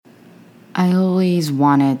I always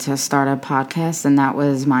wanted to start a podcast, and that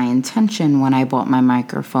was my intention when I bought my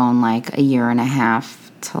microphone like a year and a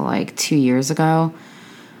half to like 2 years ago,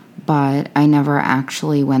 but I never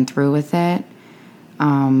actually went through with it.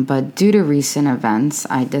 But due to recent events,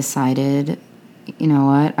 I decided, you know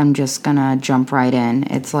what, I'm just gonna jump right in.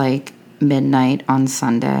 It's like midnight on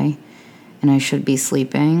Sunday, and I should be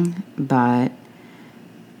sleeping, but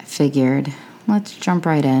I figured, let's jump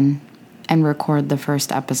right in and record the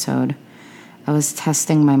first episode. I was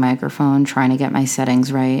testing my microphone, trying to get my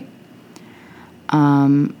settings right.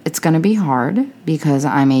 It's going to be hard because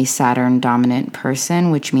I'm a Saturn dominant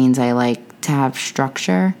person, which means I like to have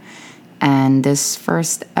structure. And this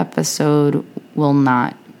first episode will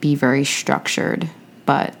not be very structured,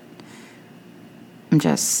 but I'm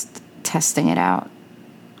just testing it out.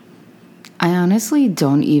 I honestly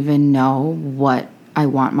don't even know what I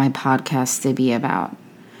want my podcast to be about.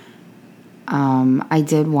 I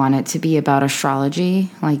did want it to be about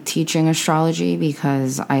astrology, like teaching astrology,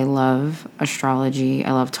 because I love astrology.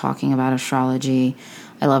 I love talking about astrology.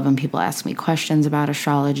 I love when people ask me questions about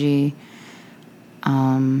astrology.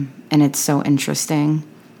 And it's so interesting.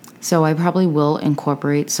 So I probably will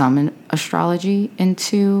incorporate some astrology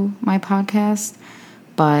into my podcast,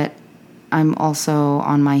 but I'm also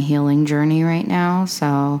on my healing journey right now,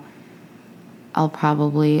 so I'll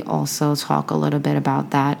probably also talk a little bit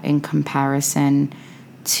about that in comparison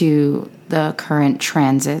to the current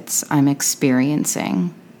transits I'm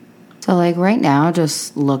experiencing. So like right now,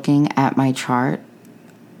 just looking at my chart,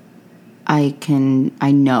 I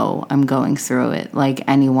know I'm going through it. Like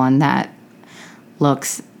anyone that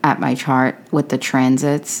looks at my chart with the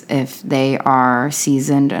transits, if they are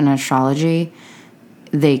seasoned in astrology,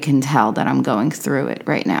 they can tell that I'm going through it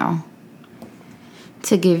right now.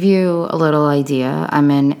 To give you a little idea, I'm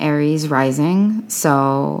in Aries rising,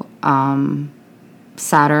 so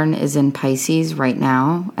Saturn is in Pisces right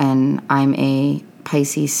now, and I'm a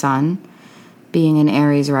Pisces sun. Being an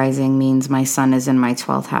Aries rising means my sun is in my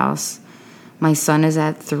 12th house. My sun is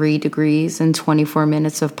at 3 degrees and 24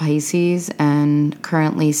 minutes of Pisces, and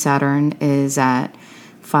currently Saturn is at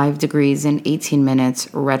 5 degrees and 18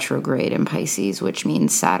 minutes retrograde in Pisces, which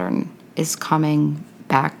means Saturn is coming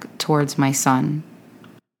back towards my sun.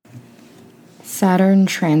 Saturn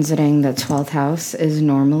transiting the 12th house is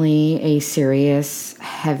normally a serious,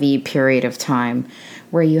 heavy period of time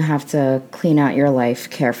where you have to clean out your life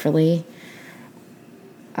carefully.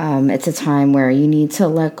 It's a time where you need to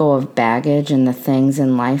let go of baggage and the things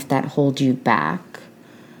in life that hold you back.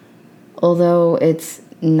 Although it's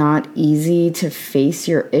not easy to face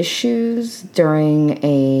your issues during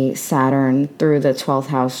a Saturn through the 12th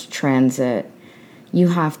house transit, you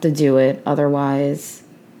have to do it. Otherwise,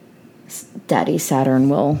 Daddy Saturn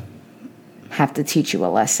will have to teach you a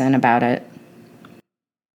lesson about it.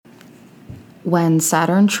 When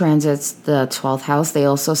Saturn transits the 12th house, they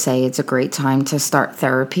also say it's a great time to start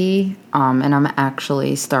therapy. And I'm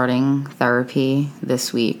actually starting therapy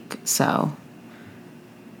this week, so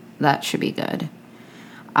that should be good.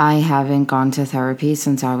 I haven't gone to therapy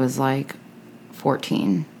since I was like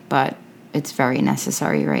 14, but it's very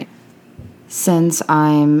necessary, right? Since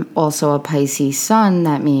I'm also a Pisces sun,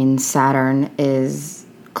 that means Saturn is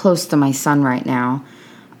close to my sun right now,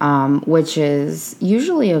 which is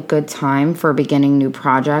usually a good time for beginning new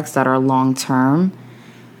projects that are long-term,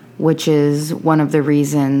 which is one of the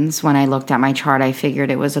reasons when I looked at my chart, I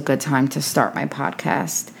figured it was a good time to start my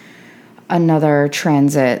podcast. Another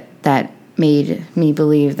transit that made me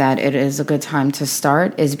believe that it is a good time to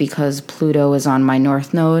start is because Pluto is on my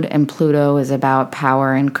North Node, and Pluto is about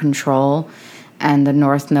power and control, and the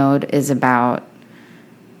North Node is about,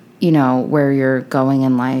 where you're going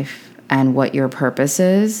in life and what your purpose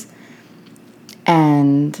is.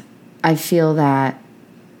 And I feel that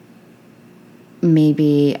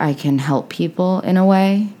maybe I can help people in a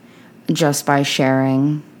way just by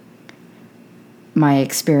sharing my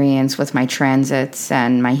experience with my transits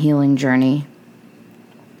and my healing journey.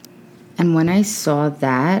 And when I saw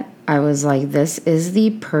that, I was like, this is the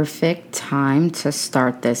perfect time to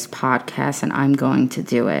start this podcast, and I'm going to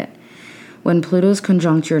do it. When Pluto's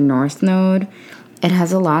conjunct your North Node, it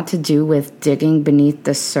has a lot to do with digging beneath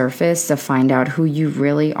the surface to find out who you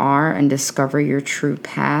really are and discover your true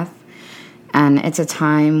path. And it's a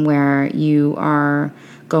time where you are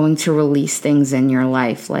going to release things in your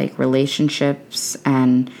life, like relationships,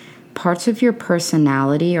 and parts of your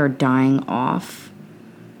personality are dying off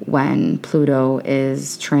when Pluto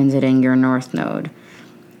is transiting your North Node.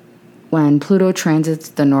 When Pluto transits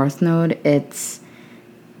the North Node, it's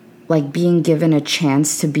like being given a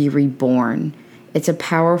chance to be reborn. It's a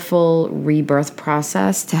powerful rebirth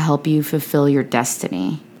process to help you fulfill your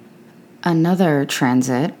destiny. Another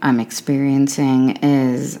transit I'm experiencing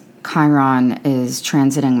is Chiron is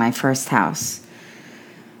transiting my first house.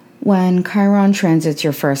 When Chiron transits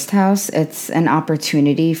your first house, it's an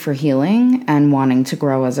opportunity for healing and wanting to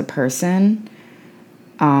grow as a person.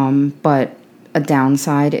 But a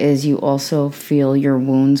downside is you also feel your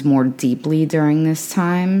wounds more deeply during this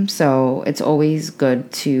time. So it's always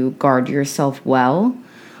good to guard yourself well,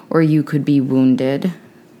 or you could be wounded.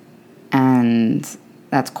 And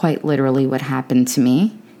that's quite literally what happened to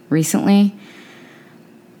me recently.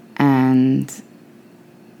 And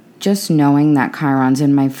just knowing that Chiron's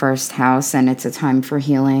in my first house and it's a time for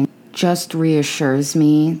healing just reassures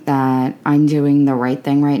me that I'm doing the right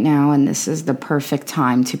thing right now and this is the perfect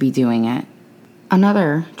time to be doing it.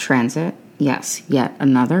 Another transit, yes, yet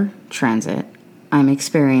another transit I'm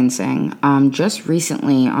experiencing. Just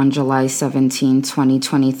recently on July 17,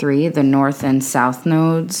 2023, the North and South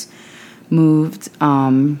nodes moved.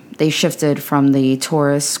 They shifted from the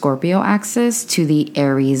Taurus-Scorpio axis to the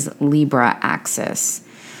Aries-Libra axis.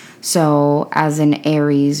 So as an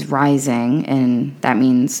Aries rising, and that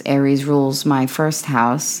means Aries rules my first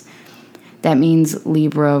house, that means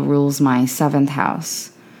Libra rules my seventh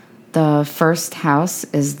house. The first house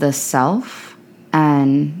is the self,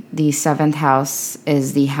 and the seventh house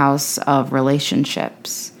is the house of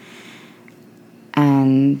relationships.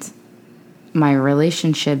 And my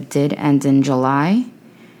relationship did end in July,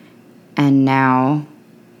 and now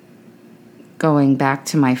going back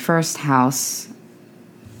to my first house,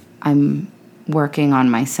 I'm working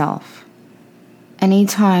on myself.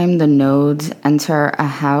 Anytime the nodes enter a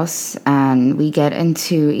house and we get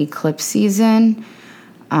into eclipse season,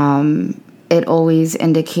 it always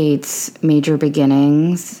indicates major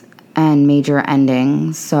beginnings and major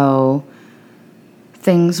endings. So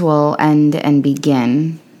things will end and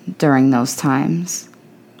begin during those times.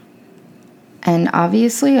 And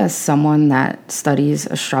obviously, as someone that studies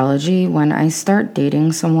astrology, when I start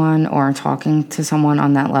dating someone or talking to someone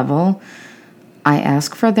on that level, I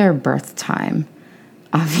ask for their birth time.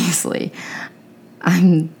 Obviously,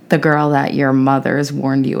 I'm the girl that your mother's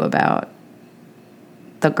warned you about.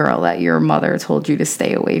 The girl that your mother told you to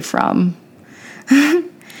stay away from.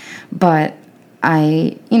 But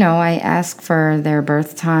I ask for their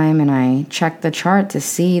birth time and I check the chart to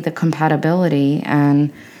see the compatibility.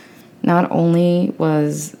 And not only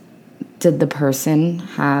did the person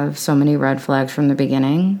have so many red flags from the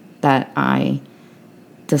beginning that I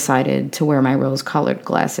decided to wear my rose-colored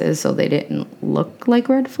glasses so they didn't look like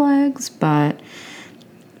red flags, but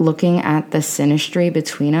looking at the synastry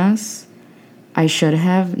between us, I should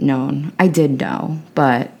have known. I did know,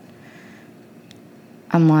 but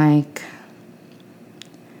I'm like,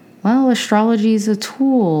 well, astrology is a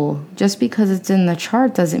tool. Just because it's in the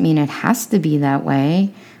chart doesn't mean it has to be that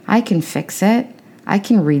way. I can fix it. I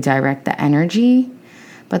can redirect the energy.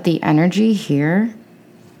 But the energy here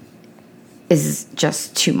is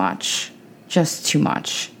just too much. Just too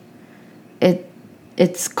much.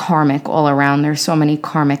 It's karmic all around. There's so many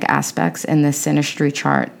karmic aspects in this synastry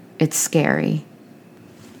chart. It's scary.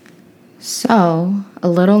 So, a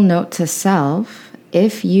little note to self.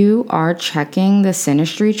 If you are checking the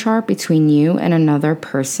synastry chart between you and another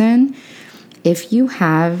person, if you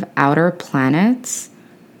have outer planets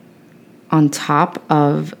on top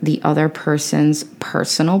of the other person's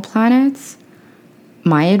personal planets,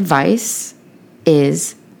 my advice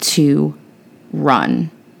is to run.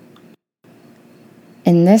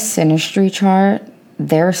 In this synastry chart,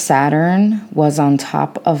 their Saturn was on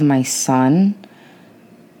top of my sun.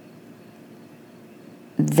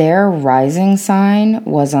 Their rising sign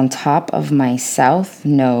was on top of my south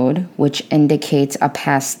node, which indicates a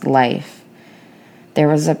past life. There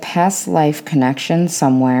was a past life connection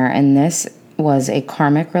somewhere, and this was a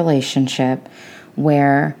karmic relationship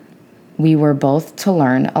where we were both to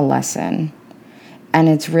learn a lesson. And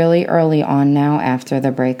it's really early on now after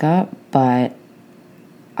the breakup, but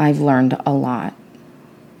I've learned a lot.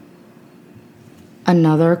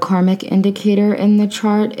 Another karmic indicator in the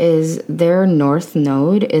chart is their north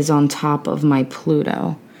node is on top of my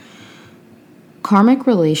Pluto. Karmic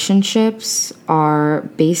relationships are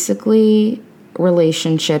basically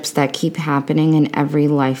relationships that keep happening in every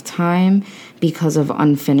lifetime because of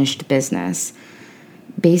unfinished business.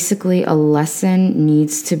 Basically, a lesson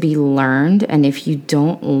needs to be learned, and if you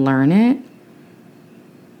don't learn it,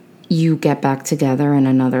 you get back together in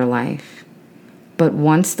another life. But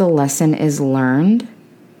once the lesson is learned,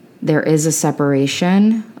 there is a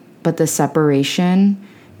separation, but the separation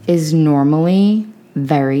is normally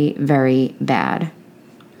very, very bad.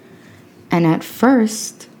 And at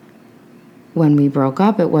first, when we broke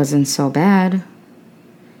up, it wasn't so bad.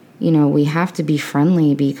 we have to be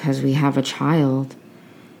friendly because we have a child.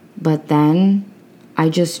 But then I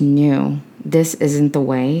just knew this isn't the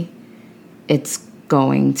way it's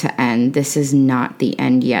going to end. This is not the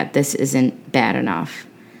end yet. This isn't bad enough.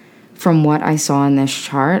 From what I saw in this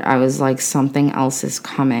chart, I was like, something else is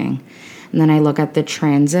coming. And then I look at the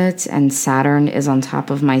transits, and Saturn is on top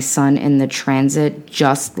of my sun in the transit,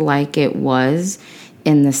 just like it was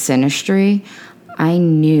in the synastry. I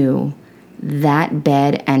knew that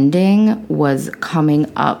bad ending was coming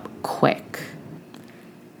up quick.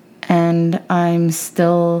 And I'm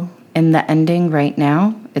still in the ending right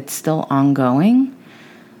now. It's still ongoing.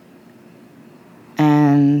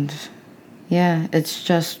 And yeah, it's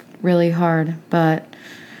just really hard, but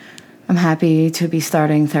I'm happy to be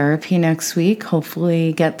starting therapy next week.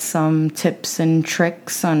 Hopefully get some tips and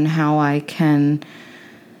tricks on how I can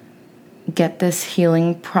get this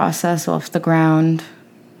healing process off the ground.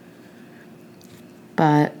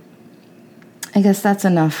 But I guess that's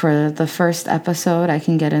enough for the first episode. I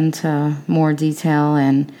can get into more detail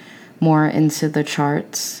and more into the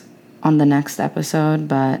charts on the next episode,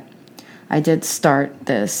 but I did start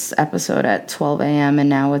this episode at 12 a.m. and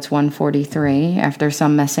now it's 1:43 after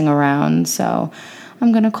some messing around. So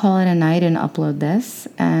I'm going to call it a night and upload this,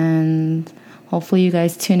 and hopefully you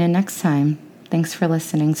guys tune in next time. Thanks for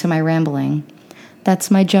listening to my rambling. That's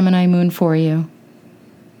my Gemini moon for you.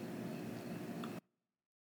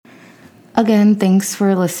 Again, thanks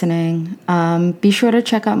for listening. Be sure to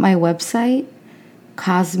check out my website,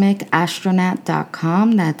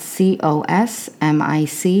 cosmicastronaut.com. That's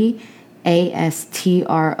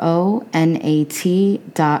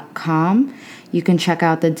COSMICASTRONAT.com. You can check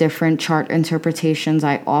out the different chart interpretations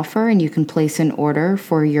I offer, and you can place an order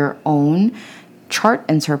for your own chart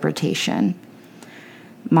interpretation.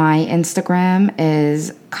 My Instagram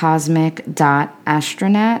is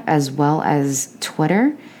cosmic.astronaut, as well as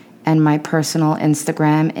Twitter. And my personal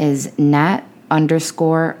Instagram is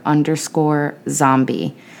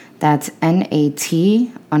nat__zombie. That's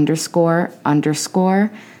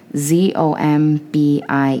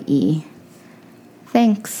NAT__ZOMBIE.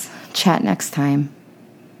 Thanks. Chat next time.